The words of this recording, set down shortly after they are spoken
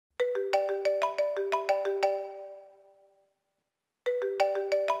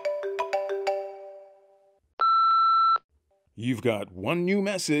You've got one new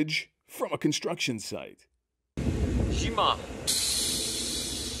message from a construction site. Zima.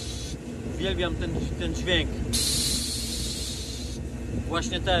 Uwielbiam ten dźwięk.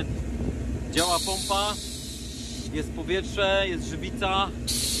 Właśnie ten. Działa pompa, jest powietrze, jest żywica.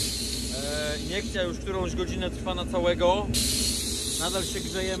 Iniekcja już którąś godzinę trwa na całego. Nadal się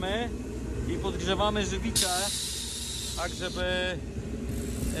grzejemy i podgrzewamy żywicę, tak żeby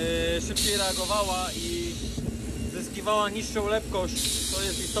szybciej reagowała i zyskiwała niższą lepkość, co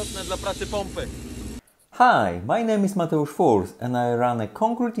jest istotne dla pracy pompy. Hi, my name is Mateusz Furs and I run a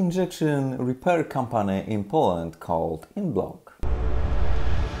concrete injection repair company in Poland called Inblock.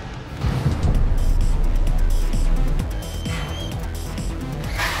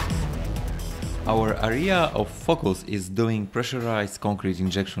 Our area of focus is doing pressurized concrete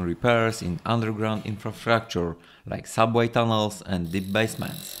injection repairs in underground infrastructure like subway tunnels and deep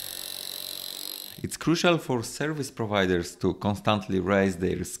basements. It's crucial for service providers to constantly raise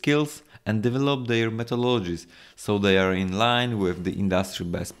their skills and develop their methodologies so they are in line with the industry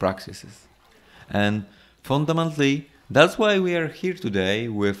best practices. And fundamentally, that's why we are here today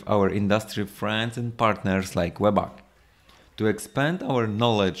with our industry friends and partners like WEBAC, to expand our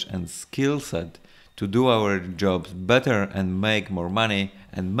knowledge and skill set to do our jobs better and make more money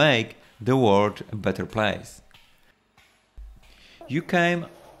and make the world a better place. You came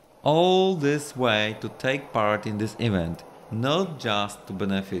all this way to take part in this event, not just to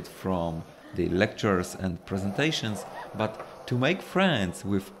benefit from the lectures and presentations, but to make friends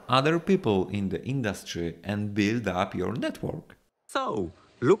with other people in the industry and build up your network. So,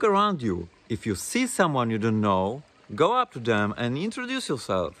 look around you. If you see someone you don't know, go up to them and introduce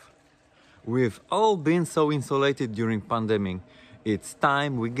yourself. We've all been so insulated during pandemic. It's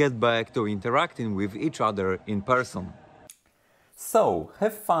time we get back to interacting with each other in person. So,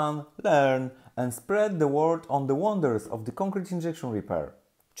 have fun, learn, and spread the word on the wonders of the concrete injection repair.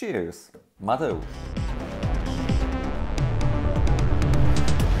 Cheers! Mateusz!